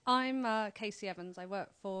I'm Casey Evans. I work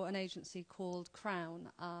for an agency called Crown,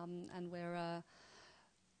 and we're a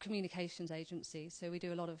communications agency. So we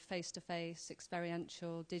do a lot of face-to-face,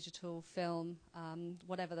 experiential, digital, film,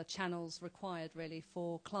 whatever the channels required really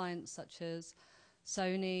for clients such as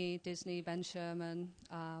Sony, Disney, Ben Sherman,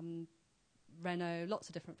 Renault, lots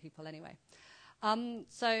of different people anyway.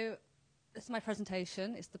 So this is my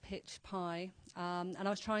presentation. It's the pitch pie. And I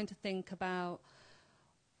was trying to think about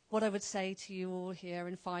what I would say to you all here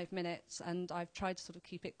in 5 minutes, and I've tried to sort of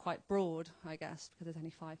keep it quite broad, I guess, because there's only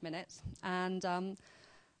 5 minutes. And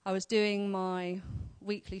I was doing my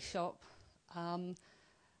weekly shop, and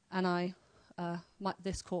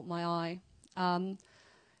this caught my eye. You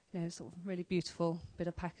know, sort of really beautiful bit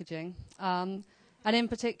of packaging. And in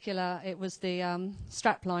particular, it was the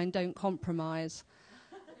strapline, "Don't compromise."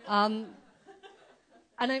 And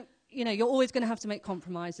you know, you're always going to have to make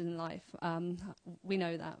compromises in life. We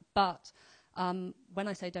know that. But when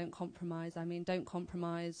I say don't compromise, I mean don't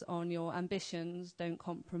compromise on your ambitions, don't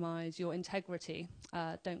compromise your integrity,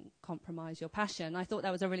 don't compromise your passion. I thought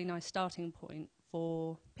that was a really nice starting point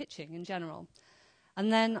for pitching in general. And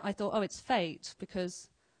then I thought, oh, it's fate, because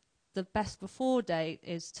the best before date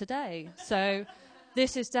is today. So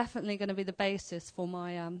this is definitely going to be the basis for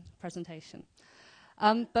my presentation.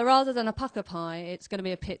 But rather than a pucker pie, it's going to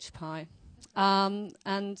be a pitch pie.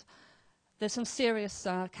 And there's some serious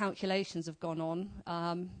calculations have gone on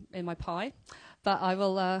in my pie. But I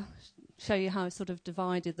will show you how I sort of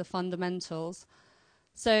divided the fundamentals.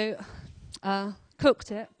 So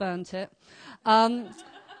cooked it, burnt it.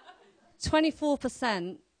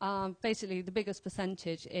 24%, basically the biggest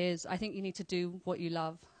percentage, is I think you need to do what you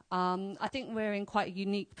love. I think we're in quite a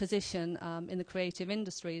unique position in the creative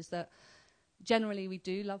industries that generally we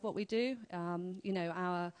do love what we do. You know,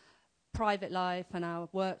 our private life and our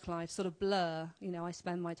work life sort of blur. You know, I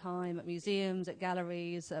spend my time at museums, at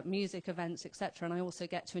galleries, at music events, etc. And I also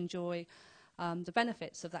get to enjoy the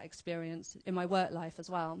benefits of that experience in my work life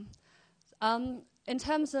as well. In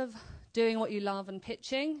terms of doing what you love and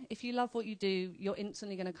pitching, if you love what you do, you're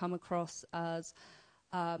instantly going to come across as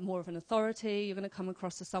more of an authority. You're going to come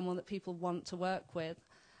across as someone that people want to work with.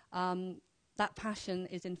 That passion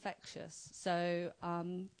is infectious. So,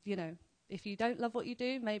 you know, if you don't love what you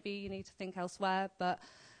do, maybe you need to think elsewhere, but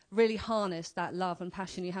really harness that love and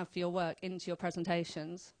passion you have for your work into your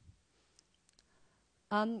presentations.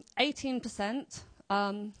 18%,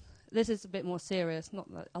 this is a bit more serious, not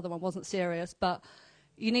that the other one wasn't serious, but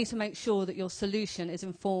you need to make sure that your solution is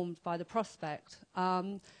informed by the prospect.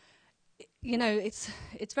 You know, it's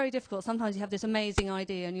very difficult. Sometimes you have this amazing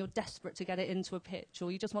idea and you're desperate to get it into a pitch,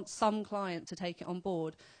 or you just want some client to take it on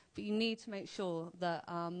board. But you need to make sure that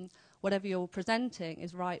whatever you're presenting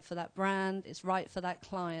is right for that brand, it's right for that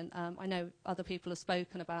client. I know other people have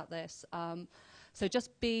spoken about this. So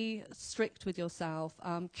just be strict with yourself.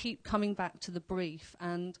 Keep coming back to the brief.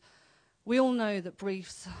 And we all know that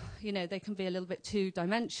briefs, you know, they can be a little bit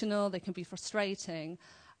two-dimensional, they can be frustrating,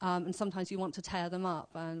 and sometimes you want to tear them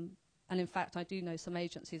up. And in fact, I do know some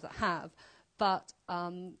agencies that have. But,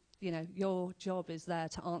 you know, your job is there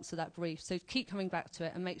to answer that brief. So keep coming back to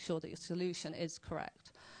it and make sure that your solution is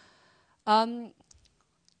correct. 14%,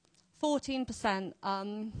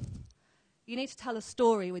 you need to tell a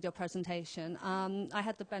story with your presentation. I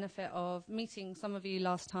had the benefit of meeting some of you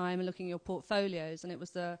last time and looking at your portfolios, and it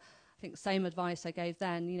was the, I think, same advice I gave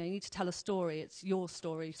then. You know, you need to tell a story. It's your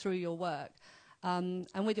story through your work.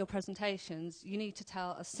 And with your presentations, you need to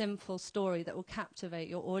tell a simple story that will captivate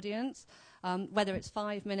your audience. Whether it's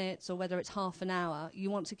 5 minutes or whether it's half an hour, you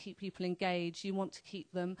want to keep people engaged. You want to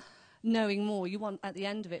keep them knowing more. You want, at the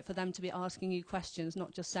end of it, for them to be asking you questions,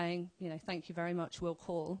 not just saying, you know, thank you very much, we'll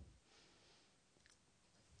call.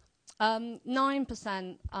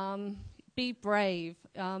 9%, be brave.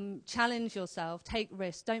 Challenge yourself. Take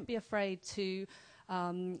risks. Don't be afraid to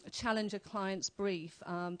challenge a client's brief.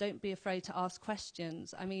 Don't be afraid to ask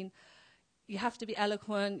questions. I mean, you have to be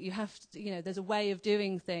eloquent. You have to, you know, there's a way of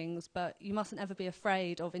doing things, but you mustn't ever be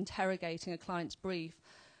afraid of interrogating a client's brief.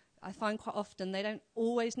 I find quite often they don't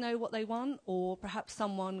always know what they want, or perhaps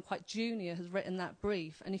someone quite junior has written that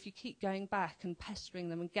brief. And if you keep going back and pestering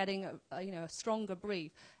them and getting you know, a stronger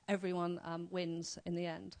brief, everyone wins in the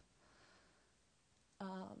end.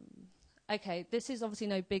 Okay, this is obviously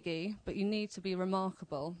no biggie, but you need to be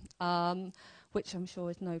remarkable, which I'm sure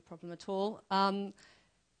is no problem at all.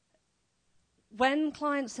 When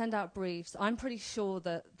clients send out briefs, I'm pretty sure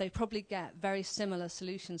that they probably get very similar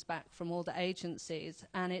solutions back from all the agencies,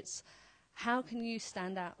 and it's how can you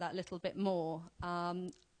stand out that little bit more?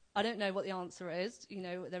 I don't know what the answer is. You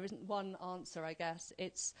know, there isn't one answer, I guess.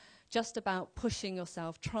 It's just about pushing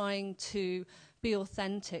yourself, trying to be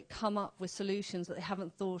authentic, come up with solutions that they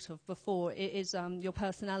haven't thought of before. It is your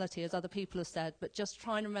personality, as other people have said, but just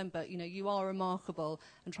try and remember, you know, you are remarkable,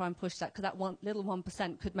 and try and push that, because that little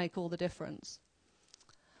 1% could make all the difference.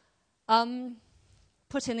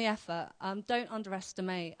 Put in the effort. Don't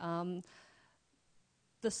underestimate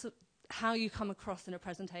how you come across in a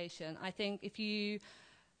presentation. I think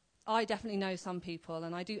I definitely know some people,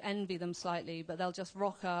 and I do envy them slightly, but they'll just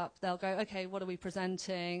rock up, they'll go, okay, what are we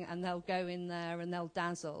presenting? And they'll go in there and they'll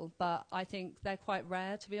dazzle. But I think they're quite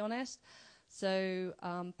rare, to be honest. So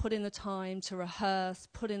put in the time to rehearse,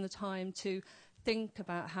 put in the time to think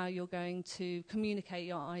about how you're going to communicate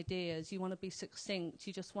your ideas. You want to be succinct.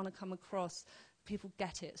 You just want to come across, people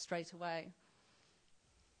get it straight away.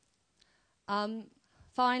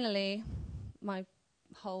 Finally, my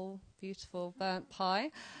whole beautiful burnt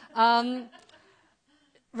pie.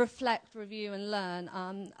 Reflect, review, and learn.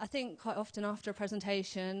 I think quite often after a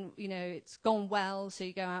presentation, you know, it's gone well, so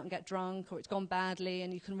you go out and get drunk, or it's gone badly,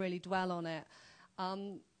 and you can really dwell on it.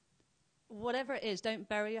 Whatever it is, don't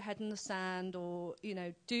bury your head in the sand, or, you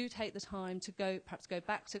know, do take the time to perhaps go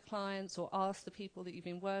back to clients or ask the people that you've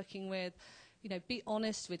been working with. You know, be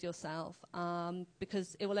honest with yourself,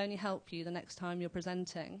 because it will only help you the next time you're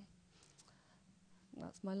presenting.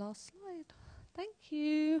 That's my last slide. Thank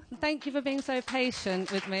you. Thank you for being so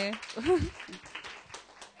patient with me.